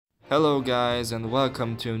Hello guys and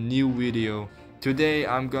welcome to a new video. Today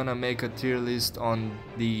I'm gonna make a tier list on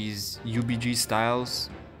these UBG styles.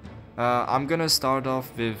 I'm gonna start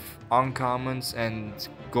off with uncommons and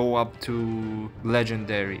go up to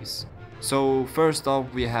legendaries. So first off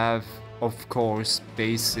we have, of course,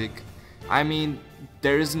 basic. I mean,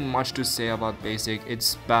 there isn't much to say about basic.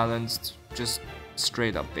 It's balanced, just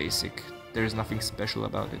straight up basic. There's nothing special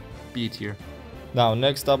about it. B tier. Now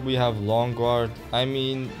next up we have long guard. I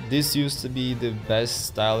mean, this used to be the best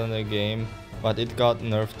style in the game, but it got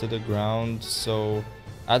nerfed to the ground, so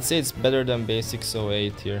I'd say it's better than basic, so A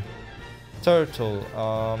tier. Turtle,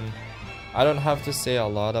 I don't have to say a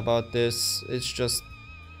lot about this, it's just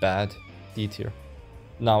bad. D tier.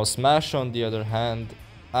 Now smash, on the other hand,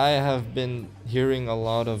 I have been hearing a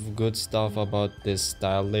lot of good stuff about this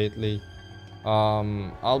style lately.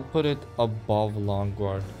 I'll put it above long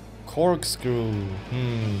guard. Corkscrew,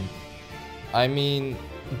 I mean,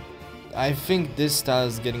 I think this style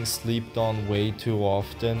is getting slept on way too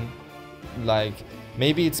often. Like,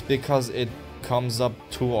 maybe it's because it comes up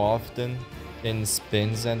too often in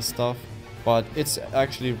spins and stuff, but it's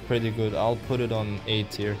actually pretty good. I'll put it on A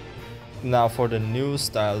tier. Now for the new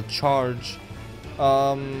style, charge,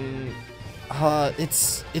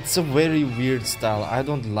 it's a very weird style. I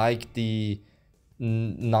don't like the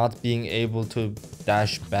not being able to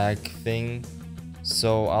dash back thing,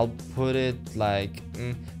 so I'll put it like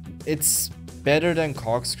it's better than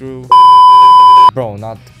corkscrew. Bro,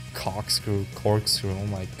 not corkscrew, corkscrew, oh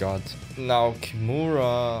my god. Now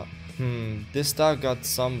Kimura, this style got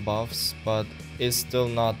some buffs, but it's still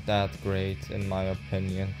not that great in my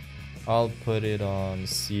opinion. I'll put it on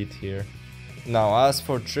C tier. Now as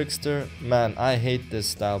for Trickster, man, I hate this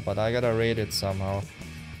style, but I gotta rate it somehow.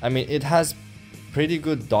 I mean, it has pretty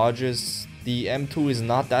good dodges. The M2 is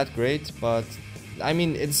not that great, but I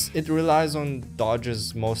mean, it relies on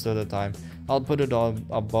dodges most of the time. I'll put it on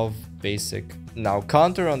above basic. Now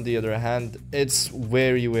counter, on the other hand, it's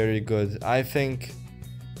very good. I think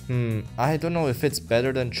I don't know if it's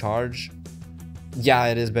better than charge. Yeah,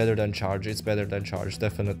 it is better than charge. It's better than charge,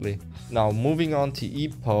 definitely. Now moving on to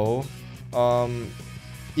Epo,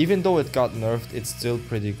 even though it got nerfed, it's still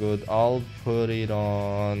pretty good. I'll put it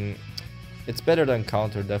on, it's better than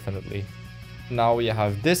counter, definitely. Now we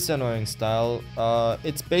have this annoying style.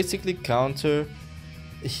 It's basically counter.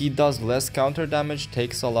 He does less counter damage,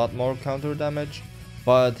 takes a lot more counter damage,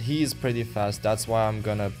 but he is pretty fast. That's why I'm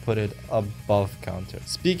gonna put it above counter.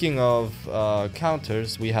 Speaking of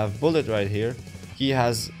counters, we have Bullet right here. He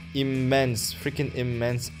has freaking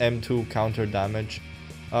immense M2 counter damage.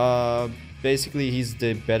 Basically he's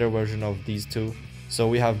the better version of these two. So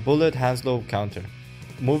we have Bullet, Hanslow, counter.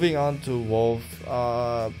 Moving on to Wolf,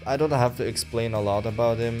 I don't have to explain a lot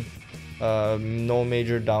about him. No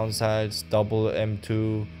major downsides, double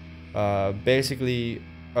M2, basically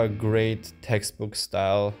a great textbook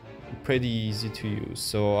style, pretty easy to use,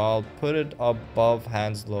 so I'll put it above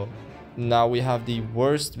Hanslow. Now we have the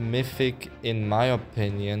worst mythic in my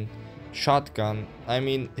opinion, Shotgun. I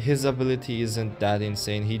mean, his ability isn't that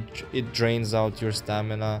insane. It drains out your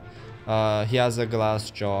stamina. He has a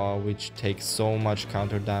glass jaw which takes so much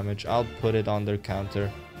counter damage. I'll put it under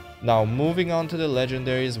counter. Now moving on to the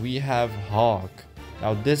legendaries, we have Hawk.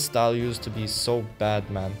 Now this style used to be so bad,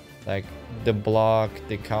 man. Like the block,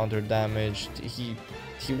 the counter damage, he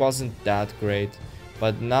wasn't that great,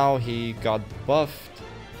 but now he got buffed,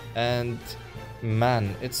 and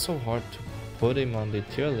man, it's so hard to put him on the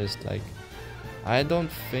tier list. Like I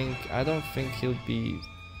don't think he'll be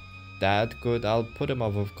that good. I'll put him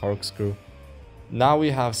above Corkscrew. Now we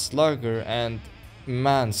have Slugger, and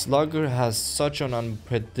man, Slugger has such an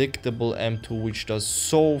unpredictable M2 which does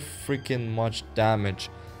so freaking much damage.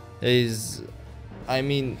 I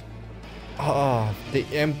mean, the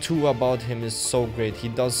M2 about him is so great. He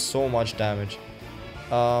does so much damage.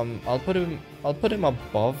 I'll put him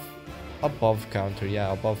above counter.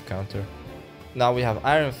 Yeah, above counter. Now we have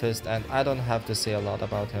Iron Fist, and I don't have to say a lot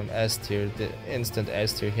about him. S tier, the instant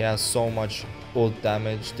S tier. He has so much ult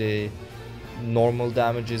damage. The normal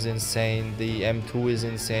damage is insane. The M2 is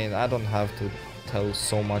insane. I don't have to tell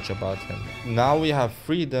so much about him. Now we have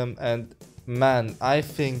Freedom, and man, I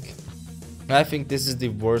think this is the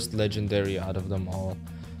worst legendary out of them all.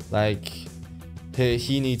 Like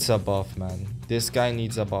he needs a buff, man. This guy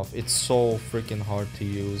needs a buff. It's so freaking hard to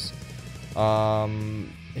use.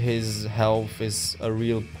 His health is a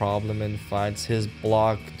real problem in fights. His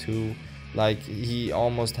block too, like he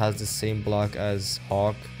almost has the same block as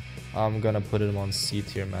Hawk. I'm gonna put him on C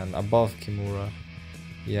tier, man, above Kimura.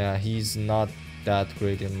 Yeah, he's not that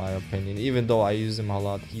great in my opinion. Even though I use him a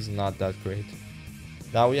lot, he's not that great.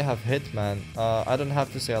 Now we have Hitman. I don't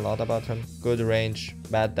have to say a lot about him. Good range,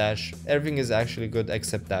 bad dash. Everything is actually good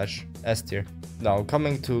except dash. S tier. Now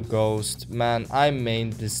coming to Ghost. Man, I main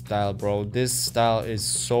this style, bro. This style is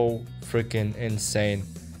so freaking insane.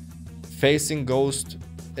 Facing Ghost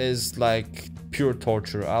is like pure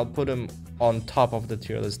torture. I'll put him on top of the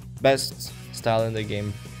tier list. Best style in the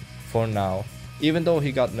game for now. Even though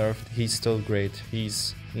he got nerfed, he's still great.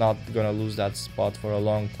 He's not gonna lose that spot for a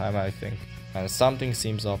long time, I think. And something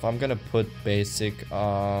seems off. I'm gonna put basic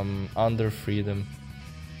under Freedom.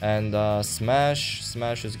 And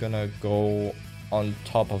Smash is gonna go on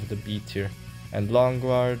top of the B tier. And Long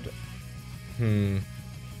Guard,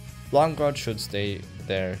 Long Guard should stay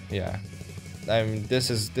there. Yeah, I mean this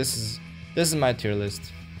is my tier list.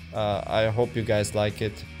 I hope you guys like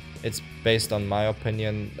it. It's based on my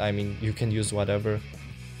opinion. I mean, you can use whatever.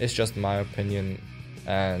 It's just my opinion.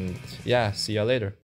 And yeah, see ya later.